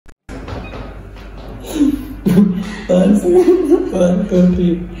One, two,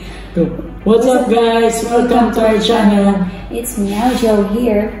 three, go. What's up guys? Welcome to our channel. It's Joe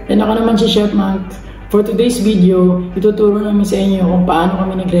here. And ako naman si Chef Mark. For today's video, ituturo namin sa inyo kung paano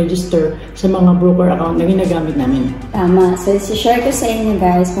kami nag-register sa mga broker account na ginagamit namin. Tama. So, isi-share ko sa inyo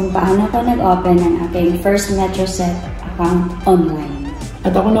guys kung paano ako nag-open ng aking FisrtMetroSec account online.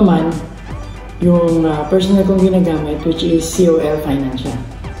 At ako naman, yung personal kong ginagamit, which is COL Financial.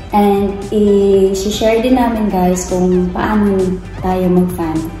 And i-share din namin guys kung paano tayo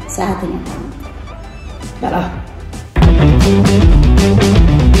mag-fund sa ating account. Tara!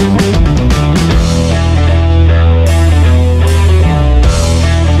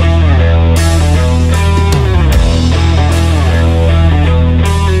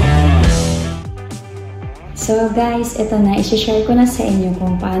 So guys, ito na, isi-share ko na sa inyo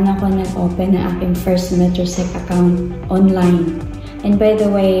kung paano ako nag-open ng aking FisrtMetroSec account online. And by the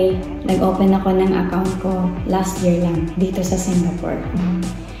way, nag-open ako ng account ko last year lang dito sa Singapore.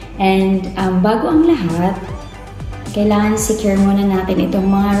 And bago ang lahat, kailangan secure muna natin itong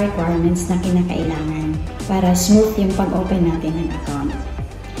mga requirements na kinakailangan para smooth yung pag-open natin ng account.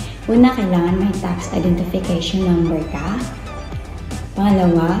 Una, kailangan may tax identification number ka.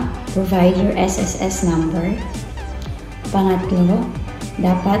 Pangalawa, provide your SSS number. Pangatlo,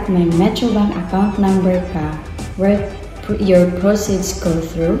 dapat may Metrobank account number ka where your proceeds go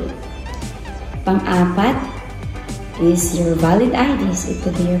through. Pang-apat is your valid IDs. It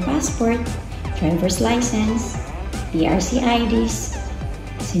could be your passport, driver's license, PRC IDs,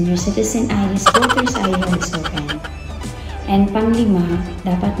 senior citizen IDs, voter's ID also can. And pang-lima,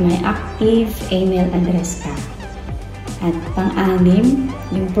 dapat may active email address ka. At pang-anim,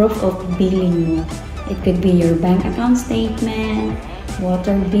 yung proof of billing mo. It could be your bank account statement,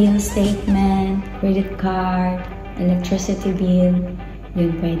 water bill statement, credit card, electricity bill,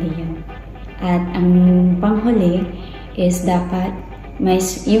 yun pwede yun. At ang panghuli is dapat may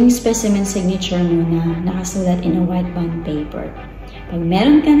yung specimen signature mo na nakasulat in a white bond paper. Pag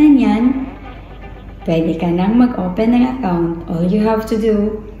meron ka na yan, pwede ka nang mag-open ng account. All you have to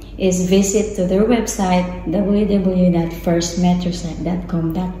do is visit to their website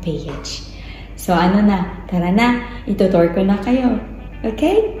www.firstmetrosec.com.ph. So ano na, tara na, itutur ko na kayo.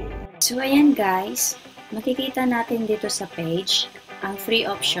 Okay? So ayan guys, makikita natin dito sa page ang 3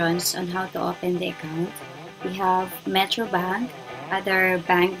 options on how to open the account. We have Metrobank, other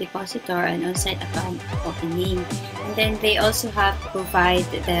bank depositor, and on-site account opening. And then they also have to provide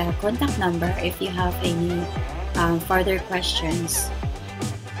the contact number if you have any further questions.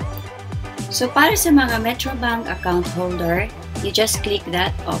 So para sa mga Metrobank account holder, you just click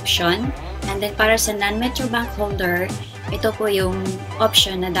that option. And then para sa non-Metrobank holder, ito po yung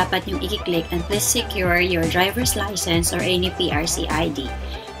option na dapat yung i-click, and please secure your driver's license or any PRC ID.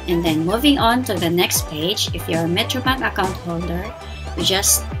 And then moving on to the next page, if you're a Metrobank account holder, you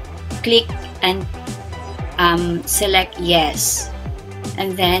just click and select yes.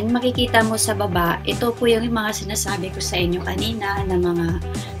 And then makikita mo sa baba, ito po yung mga sinasabi ko sa inyo kanina na mga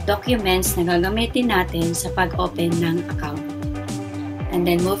documents na gagamitin natin sa pag-open ng account. And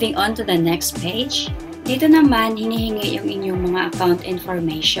then moving on to the next page, dito naman hinihingi yung inyong mga account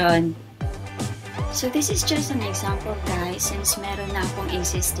information. So this is just an example guys, since meron na akong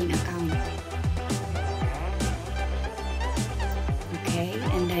existing account. Okay,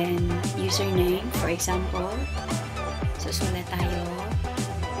 and then username, for example, susulat tayo.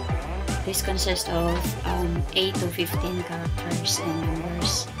 This consists of 8 to 15 characters and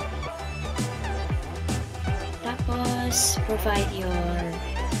numbers. Tapos, provide your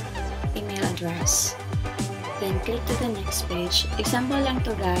email address. Then, click to the next page. Example lang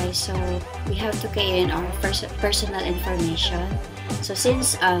to guys. So, we have to key in our personal information. So,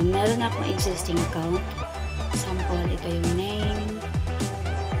 since meron akong existing account, example, ito yung name.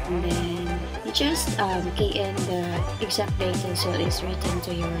 And then, you just key in the exact data so it's written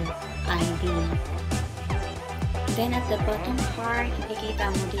to your ID. Then at the bottom part,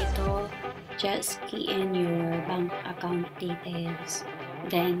 makikita mo dito, just key in your bank account details.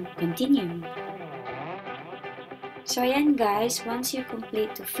 Then continue. So ayan guys, once you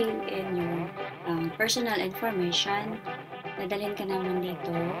complete to fill in your personal information, dadalhin ka naman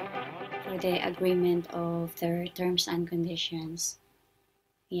dito for the agreement of their terms and conditions.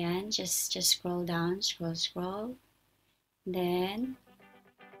 Yan, just scroll down, scroll. Then,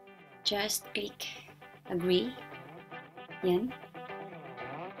 just click agree. Yan.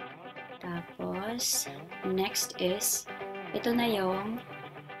 Tapos, next is, ito na yung,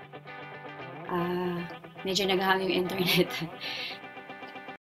 medyo naghahang yung internet.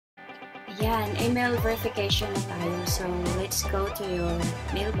 Ayan, email verification na tayo. So, let's go to your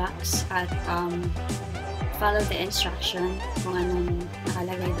mailbox at follow the instruction kung anong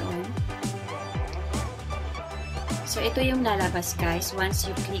nakalagay doon. So, ito yung lalabas guys once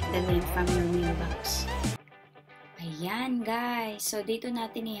you click the link from your mailbox. Ayan guys, so dito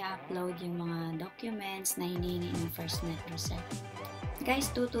natin i-upload yung mga documents na hinihingi ng FisrtMetroSec.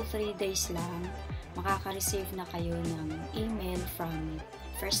 Guys, 2 to 3 days lang, makaka-receive na kayo ng email from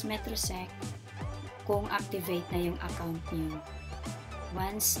FisrtMetroSec kung activate na yung account nyo.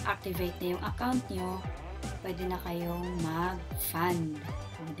 Once activate na yung account nyo, pwede na kayong mag-fund.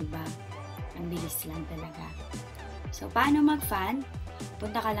 O, diba? Ang bilis lang talaga. So, paano mag-fund?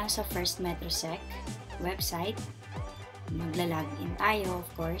 Punta ka lang sa FisrtMetroSec website. Magla-login tayo, of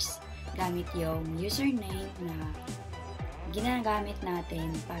course, gamit yung username na ginagamit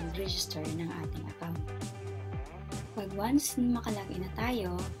natin pag-register ng ating account. Pag once makalagin na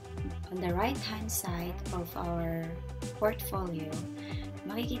tayo, on the right-hand side of our portfolio,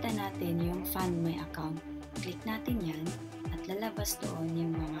 makikita natin yung Fund My Account. Click natin yan at lalabas doon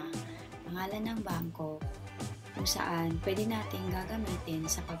yung mga pangalan ng bangko kung saan pwede natin gagamitin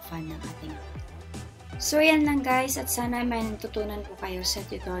sa pag-fund ng ating account. So, yan lang guys, at sana may natutunan po kayo sa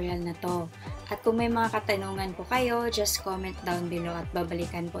tutorial na to. At kung may mga katanungan po kayo, just comment down below at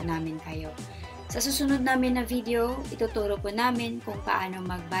babalikan po namin kayo. Sa susunod namin na video, ituturo po namin kung paano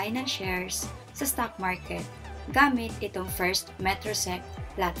mag-buy ng shares sa stock market gamit itong FisrtMetroSec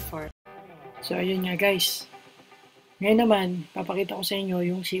platform. So, ayun nga guys. Ngayon naman, papakita ko sa inyo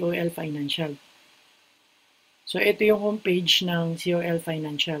yung COL Financial. So, ito yung homepage ng COL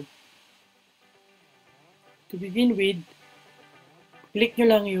Financial. To begin with, click nyo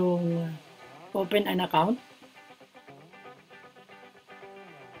lang yung open an account.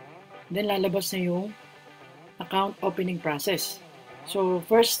 Then lalabas na yung account opening process. So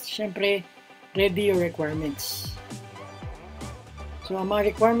first, syempre, ready your requirements. So ang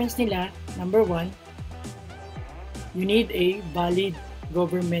mga requirements nila, number 1, you need a valid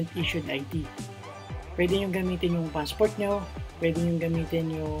government issued ID. Pwede nyo gamitin yung passport nyo, pwede nyo gamitin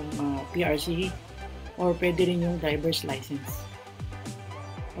yung PRC, or pwede rin yung driver's license.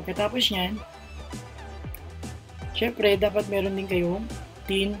 Pagkatapos nyan, syempre, dapat meron din kayong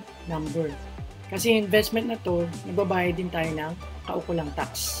TIN number. Kasi investment na to, nagbabayad din tayo ng kaukulang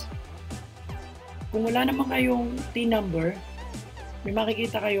tax. Kung wala naman kayong TIN number, may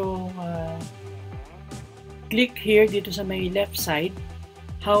makikita kayong click here dito sa may left side,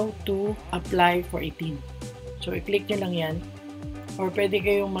 how to apply for a TIN. So, i-click nyo lang yan, or pwede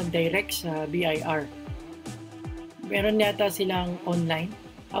kayong mag-direct sa BIR. Meron yata silang online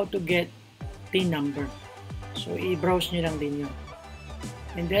how to get TIN number. So, i-browse nyo lang din yun.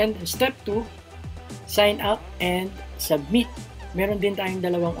 And then, step 2, sign up and submit. Meron din tayong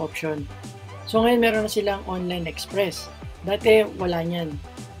dalawang option. So, ngayon meron na silang online express. Dati, wala nyan.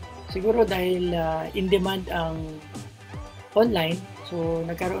 Siguro dahil in demand ang online, so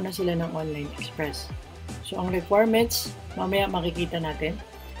nagkaroon na sila ng online express. So, ang requirements, mamaya makikita natin.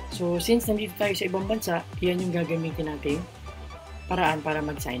 So, since nandito tayo sa ibang bansa, yan yung gagamitin natin paraan para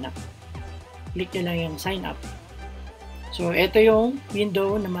mag-sign up. Click nyo lang yung sign up. So, ito yung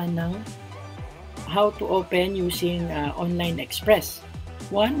window naman ng how to open using online express.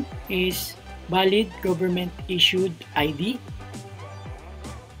 One is valid government issued ID.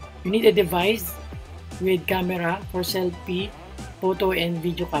 You need a device with camera for selfie, photo, and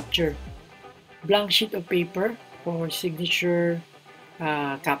video capture. Blank sheet of paper for signature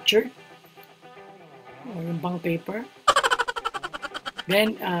capture, or yung bank paper.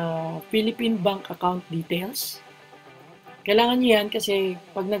 Then, Philippine bank account details. Kailangan nyo yan kasi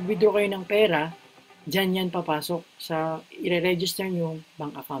pag nag-withdraw kayo ng pera, dyan yan papasok sa i-register nyo yung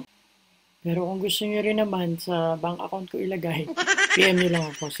bank account. Pero kung gusto nyo rin naman sa bank account ko ilagay, PM nyo lang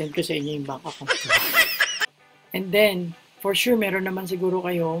ako, send ko sa inyo yung bank account ko. And then, for sure, meron naman siguro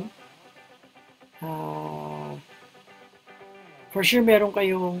kayong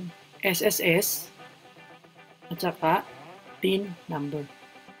SSS at saka TIN number.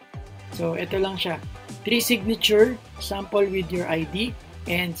 So, ito lang siya. 3 signature, sample with your ID,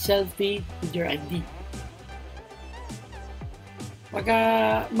 and selfie with your ID. Pagka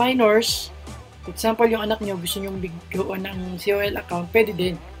minors, example yung anak nyo gusto nyong bigyan ng COL account, pwede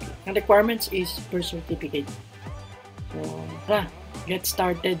din. Ang requirements is birth certificate. So, get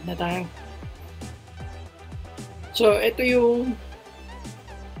started na tayo. So, ito yung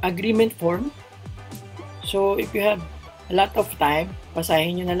agreement form. So, if you have a lot of time,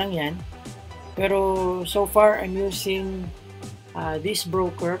 basahin nyo na lang yan. Pero, so far, I'm using this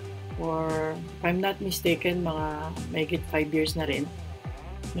broker for, if I'm not mistaken, mga mahigit 5 years na rin.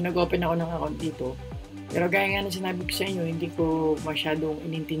 Nung nag-open ako ng account dito. Pero gaya nga na sinabi ko sa inyo, hindi ko masyadong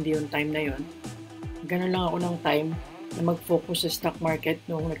inintindi yung time na yon. Ganun lang ako ng time na mag-focus sa stock market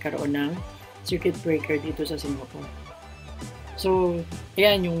nung nagkaroon ng circuit breaker dito sa Singapore. So,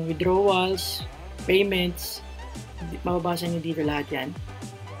 ayan, yung withdrawals, payments, mababasa nyo dito lahat yan.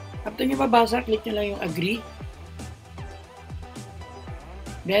 After nyo mabasa, click nyo lang yung agree.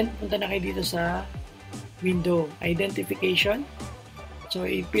 Then, punta na kayo dito sa window identification. So,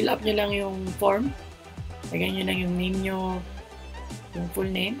 i-fill up nyo lang yung form. Lagyan nyo lang yung name nyo, yung full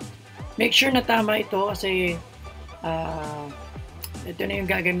name. Make sure na tama ito kasi ito na yung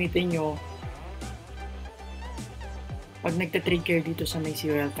gagamitin nyo pag nagtatrade kayo dito sa may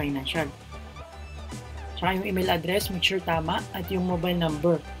COL Financial. Saka yung email address, make sure tama, at yung mobile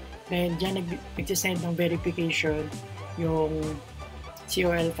number. Dahil dyan nagsisend ng verification yung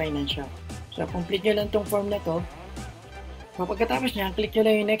COL Financial. So, complete nyo lang tong form na to. So, pagkatapos nyan, click nyo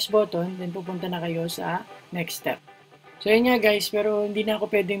lang yung next button, then pupunta na kayo sa next step. So, yun nga guys, pero hindi na ako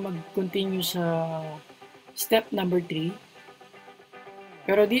pwedeng mag-continue sa step number 3.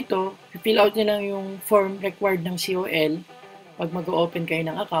 Pero dito, fill out nyo lang yung form required ng COL pag mag-open kayo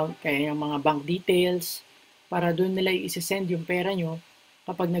ng account, kaya yung mga bank details, para doon nila i-send yung pera nyo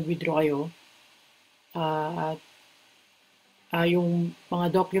kapag nag-withdraw kayo. Yung mga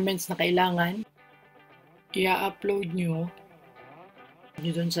documents na kailangan, i-upload nyo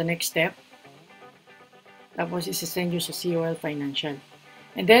doon sa next step. Tapos i-send nyo sa COL Financial.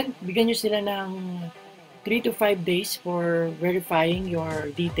 And then, bigyan nyo sila ng 3 to 5 days for verifying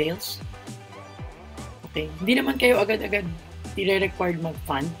your details. Okay. Hindi naman kayo agad-agad i-required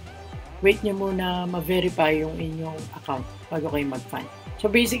mag-fund. Wait nyo muna ma-verify yung inyong account bago kayo mag-fund. So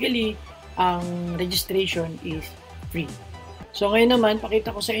basically, ang registration is free. So ngayon naman, pakita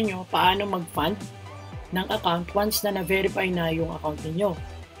ko sa inyo paano mag-fund ng account once na na-verify na yung account niyo.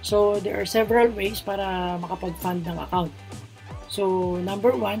 So there are several ways para makapag-fund ng account. So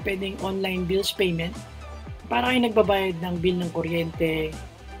number 1, pwedeng online bills payment. Para kayo nagbabayad ng bill ng kuryente,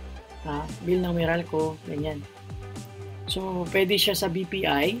 bill ng Meralco, ganyan. So, pwede siya sa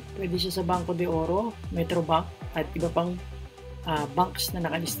BPI, pwede siya sa Banco de Oro, Metrobank, at iba pang banks na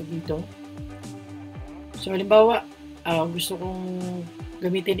nakalista dito. So, halimbawa, gusto kong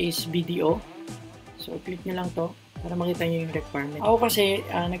gamitin is BDO. So, click nyo lang to para makita nyo yung requirement. Ako kasi,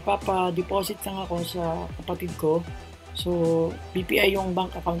 nagpapa-deposit lang ako sa kapatid ko. So, BPI yung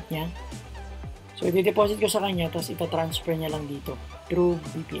bank account niya. So, i-deposit ko sa kanya, tapos ita-transfer niya lang dito through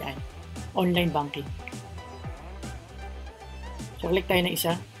BPI. Online banking. So, click tayo na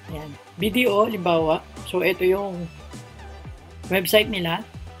isa. Ayan. BDO, limbawa. So, ito yung website nila.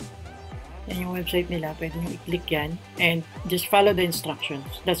 Yan yung website nila. Pwede nyo i-click yan. And just follow the instructions.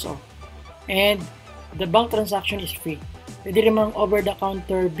 That's all. And the bank transaction is free. Pwede rin mang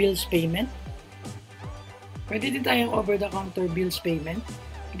over-the-counter bills payment. Pwede din tayong over-the-counter bills payment.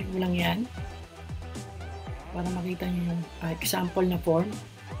 Click mo lang yan para makita nyo yung example na form.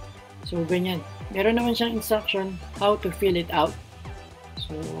 So, ganyan. Meron naman siyang instruction how to fill it out.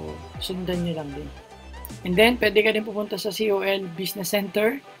 So, sundan nyo lang din. And then, pwede ka din pupunta sa COL Business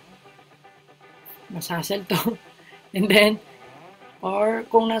Center. Mas hassle to. And then, or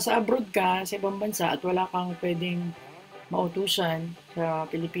kung nasa abroad ka, sa ibang bansa, at wala kang pwedeng mautusan sa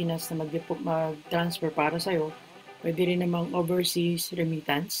Pilipinas na mag-transfer para sa'yo, pwede rin namang overseas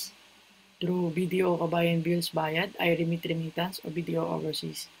remittance through BDO Kabayan Bills Bayad, iRemit Remittance, o BDO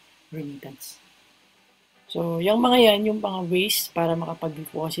Overseas Remittance. So, yung mga yan, yung mga ways para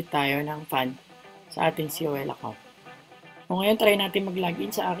makapag-deposit tayo ng fund sa ating COL account. So, ngayon, try natin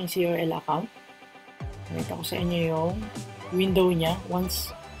mag-login sa aking COL account. Nakita ko sa inyo yung window niya once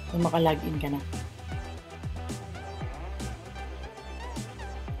na maka-login ka na.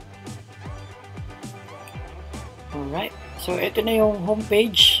 Alright. So, ito na yung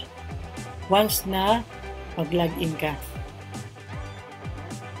homepage once na mag-login ka.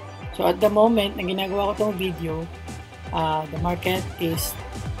 So, at the moment, na ginagawa ko itong video, the market is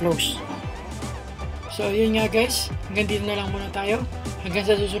closed. So, yun nga guys. Hanggang dito na lang muna tayo. Hanggang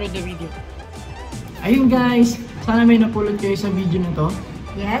sa susunod na video. Ayun guys. Sana may napulot kayo sa video na to.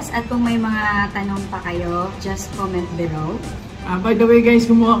 Yes, at kung may mga tanong pa kayo, just comment below. By the way guys,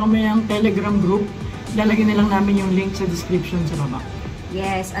 gumawa kami ng Telegram group. Lalagyan na lang namin yung link sa description sa baba.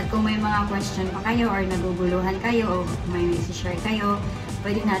 Yes, at kung may mga question pa kayo or naguguluhan kayo o may share kayo,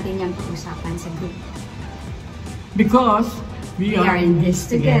 pwede natin yung pag-usapan sa group. Because we are in this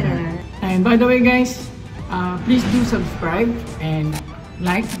together. And by the way guys, please do subscribe and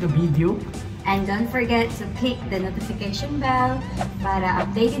like the video. And don't forget to click the notification bell para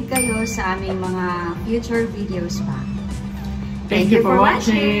updated kayo sa aming mga future videos pa. Thank you for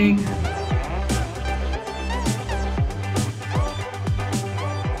watching!